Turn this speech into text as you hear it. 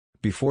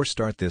Before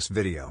start this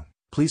video,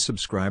 please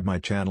subscribe my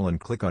channel and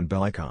click on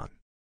bell icon.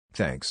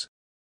 Thanks.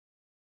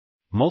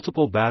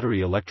 Multiple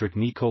battery electric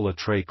Nikola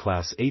Tre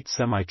Class 8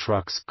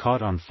 semi-trucks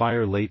caught on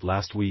fire late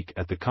last week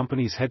at the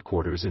company's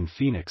headquarters in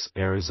Phoenix,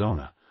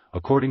 Arizona,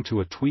 according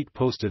to a tweet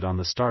posted on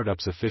the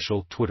startup's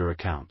official Twitter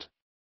account.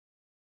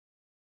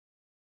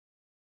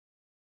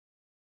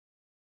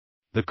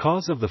 The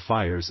cause of the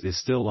fires is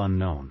still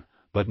unknown,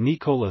 but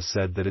Nikola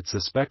said that it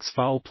suspects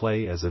foul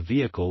play as a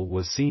vehicle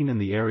was seen in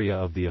the area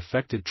of the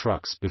affected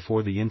trucks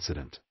before the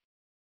incident.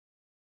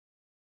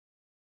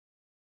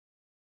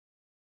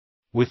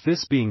 With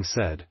this being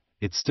said,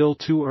 it's still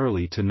too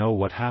early to know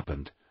what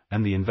happened,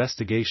 and the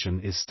investigation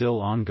is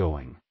still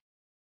ongoing.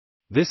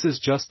 This is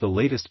just the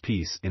latest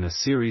piece in a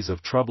series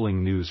of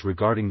troubling news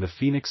regarding the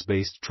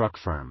Phoenix-based truck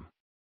firm.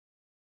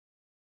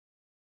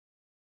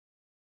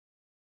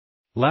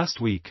 Last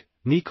week,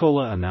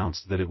 Nikola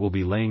announced that it will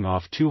be laying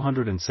off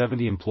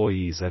 270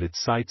 employees at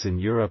its sites in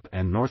Europe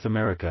and North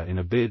America in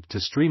a bid to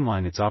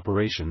streamline its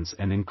operations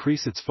and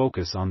increase its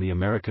focus on the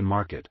American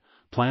market.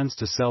 Plans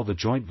to sell the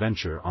joint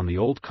venture on the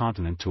old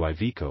continent to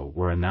Iveco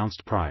were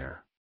announced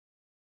prior.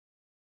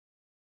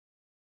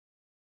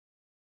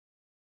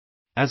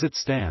 As it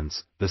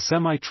stands, the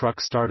semi-truck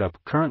startup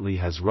currently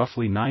has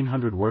roughly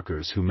 900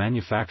 workers who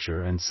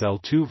manufacture and sell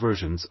two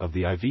versions of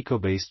the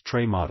Iveco-based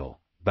Tre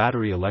model,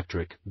 battery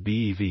electric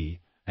 (BEV)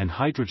 and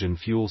hydrogen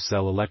fuel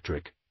cell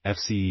electric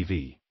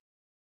 (FCEV).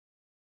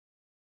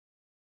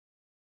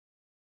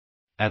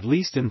 At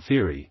least in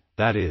theory,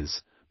 that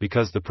is,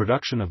 because the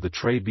production of the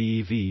Tre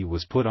BEV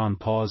was put on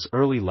pause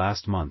early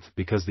last month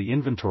because the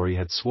inventory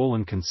had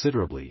swollen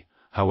considerably.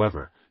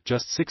 However,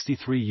 just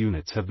 63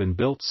 units have been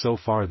built so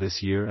far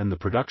this year and the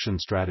production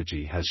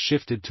strategy has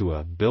shifted to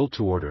a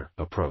build-to-order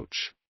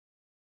approach.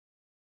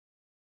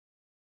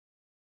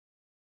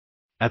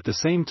 At the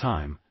same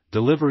time,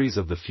 deliveries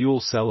of the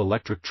fuel cell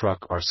electric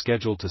truck are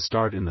scheduled to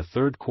start in the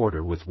third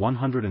quarter with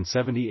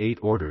 178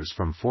 orders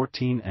from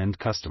 14 end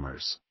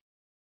customers.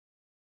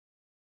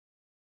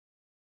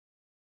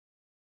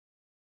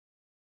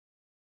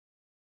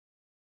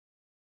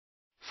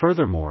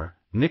 Furthermore,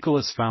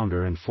 Nikola's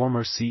founder and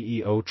former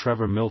CEO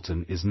Trevor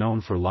Milton is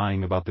known for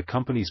lying about the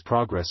company's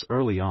progress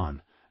early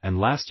on, and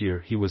last year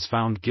he was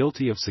found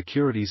guilty of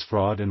securities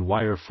fraud and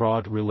wire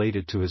fraud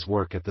related to his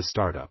work at the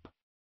startup.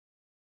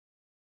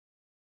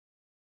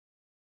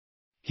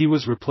 He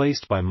was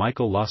replaced by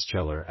Michael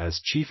Loscheller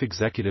as Chief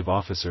Executive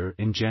Officer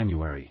in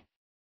January.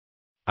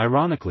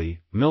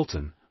 Ironically,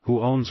 Milton, who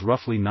owns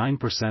roughly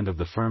 9% of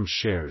the firm's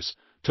shares,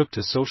 took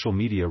to social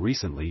media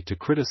recently to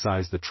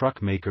criticize the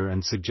truck maker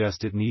and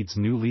suggest it needs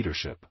new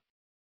leadership.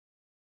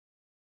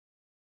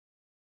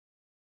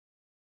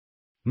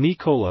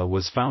 Nikola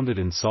was founded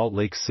in Salt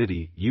Lake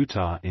City,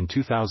 Utah in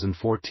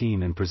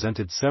 2014 and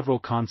presented several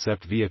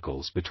concept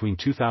vehicles between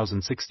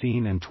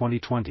 2016 and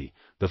 2020,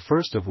 the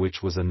first of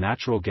which was a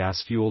natural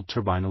gas-fueled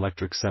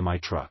turbine-electric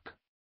semi-truck.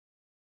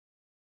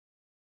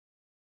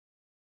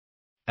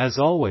 As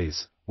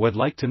always, we'd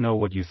like to know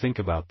what you think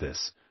about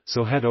this,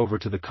 so head over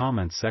to the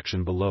comments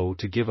section below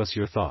to give us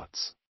your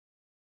thoughts.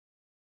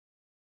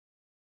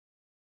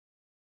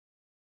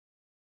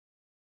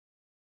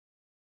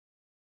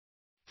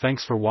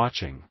 Thanks for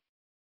watching.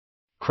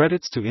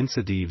 Credits to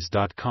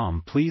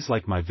InsideEVs.com. Please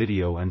like my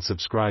video and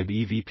subscribe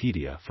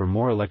EVPedia for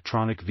more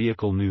electronic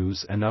vehicle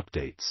news and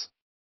updates.